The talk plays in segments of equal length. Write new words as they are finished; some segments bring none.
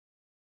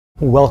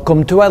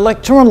Welcome to our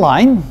lecture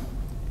online.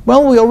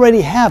 Well, we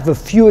already have a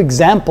few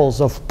examples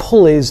of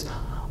pulleys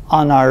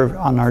on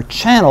our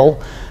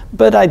channel,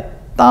 but I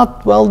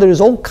thought, well,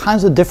 there's all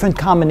kinds of different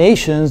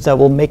combinations that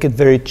will make it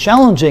very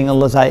challenging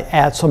unless I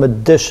add some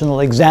additional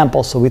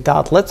examples. So we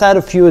thought, let's add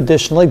a few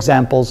additional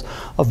examples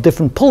of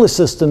different pulley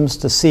systems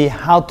to see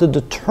how to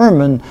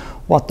determine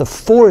what the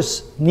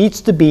force needs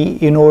to be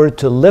in order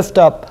to lift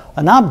up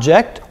an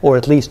object, or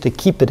at least to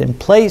keep it in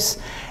place,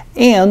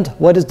 and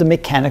what is the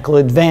mechanical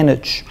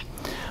advantage.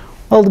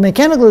 Well, the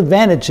mechanical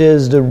advantage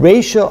is the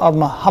ratio of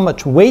how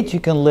much weight you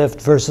can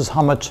lift versus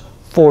how much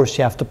force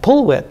you have to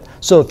pull with.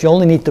 So if you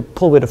only need to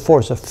pull with a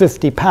force of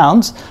 50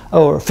 pounds,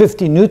 or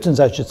 50 newtons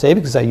I should say,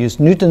 because I use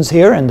newtons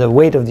here and the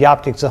weight of the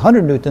object is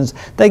 100 newtons,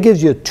 that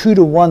gives you a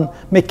 2-to-1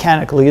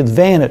 mechanically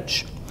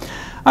advantage.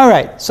 All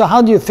right, so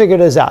how do you figure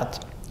this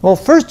out? Well,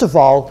 first of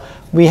all,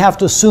 we have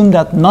to assume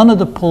that none of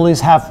the pulleys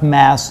have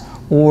mass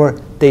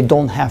or they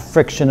don't have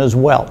friction as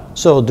well.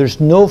 So there's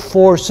no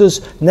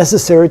forces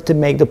necessary to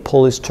make the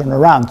pulleys turn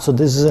around. So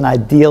this is an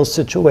ideal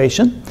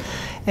situation.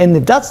 And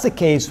if that's the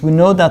case, we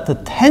know that the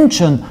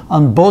tension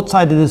on both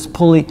sides of this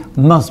pulley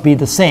must be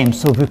the same.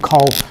 So if we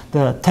call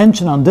the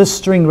tension on this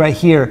string right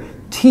here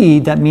T,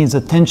 that means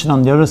the tension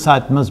on the other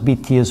side must be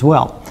T as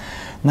well.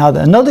 Now,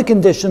 another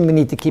condition we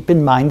need to keep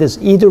in mind is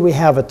either we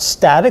have it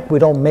static, we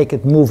don't make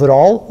it move at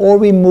all, or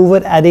we move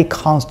it at a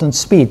constant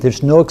speed.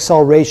 There's no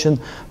acceleration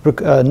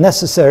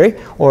necessary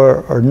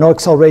or no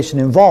acceleration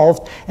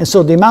involved. And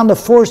so the amount of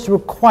force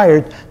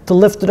required to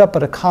lift it up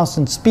at a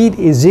constant speed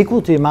is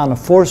equal to the amount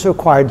of force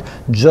required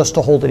just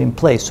to hold it in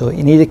place. So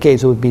in either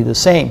case, it would be the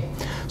same.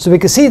 So we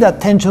can see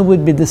that tension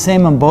would be the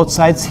same on both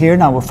sides here.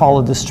 Now we'll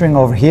follow the string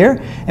over here,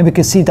 and we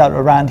can see that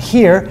around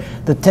here,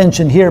 the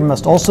tension here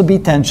must also be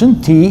tension,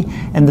 T,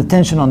 and the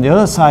tension on the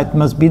other side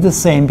must be the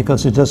same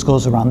because it just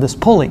goes around this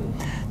pulley.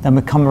 Then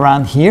we come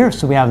around here,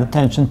 so we have the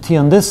tension T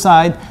on this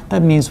side.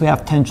 That means we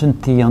have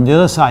tension T on the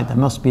other side. That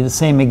must be the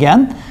same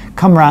again.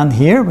 Come around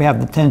here, we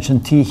have the tension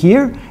T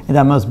here, and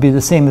that must be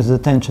the same as the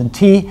tension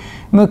T.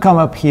 And we come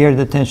up here,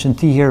 the tension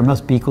T here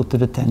must be equal to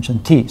the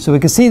tension T. So we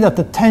can see that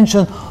the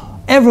tension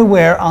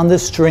everywhere on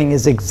this string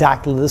is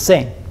exactly the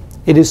same.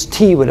 It is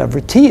T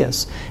whatever T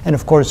is. And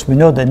of course, we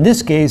know that in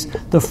this case,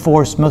 the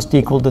force must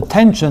equal the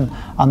tension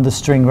on the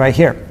string right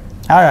here.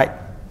 All right.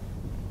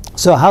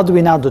 So how do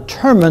we now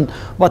determine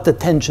what the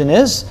tension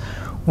is?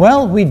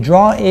 Well, we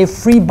draw a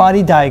free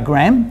body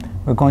diagram.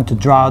 We're going to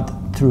draw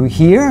it through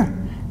here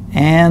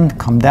and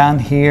come down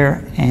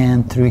here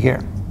and through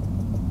here.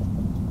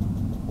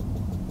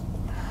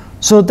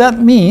 So that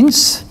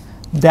means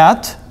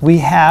that we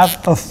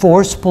have a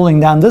force pulling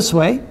down this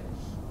way,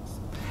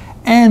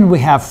 and we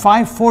have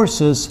 5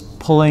 forces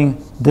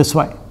pulling this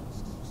way.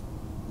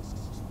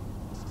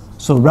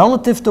 So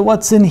relative to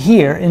what's in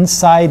here,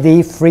 inside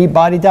the free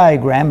body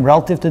diagram,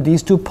 relative to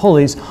these 2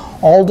 pulleys,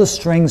 all the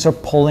strings are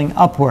pulling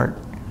upward.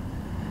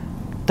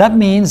 That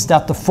means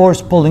that the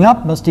force pulling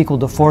up must equal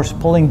the force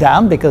pulling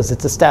down because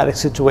it's a static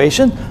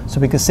situation.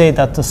 So we can say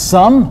that the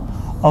sum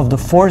of the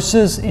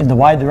forces in the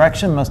y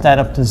direction must add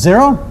up to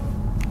 0.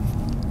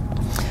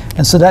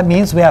 And so that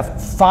means we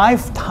have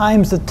 5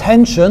 times the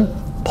tension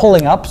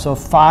pulling up, so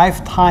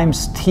 5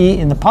 times T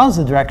in the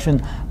positive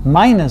direction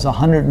minus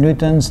 100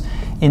 newtons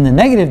in the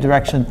negative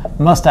direction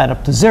must add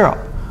up to 0,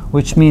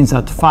 which means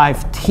that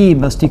 5T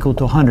must equal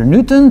to 100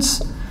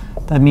 newtons.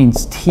 That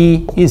means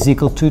T is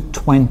equal to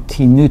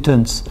 20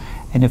 newtons.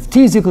 And if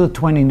T is equal to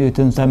 20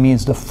 newtons, that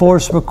means the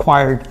force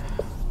required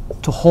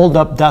to hold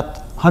up that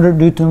 100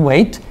 Newton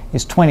weight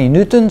is 20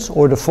 newtons,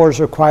 or the force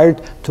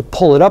required to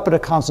pull it up at a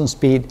constant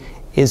speed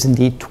is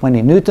indeed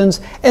 20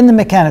 newtons, and the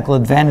mechanical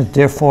advantage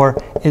therefore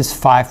is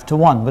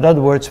 5-to-1. In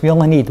other words, we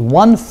only need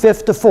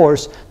 1/5 the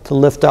force to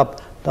lift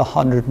up the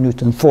 100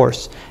 Newton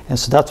force. And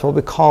so that's what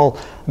we call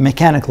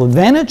mechanical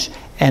advantage,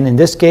 and in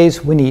this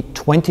case we need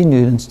 20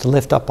 newtons to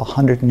lift up a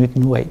 100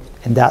 Newton weight,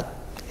 and that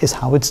is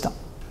how it's done.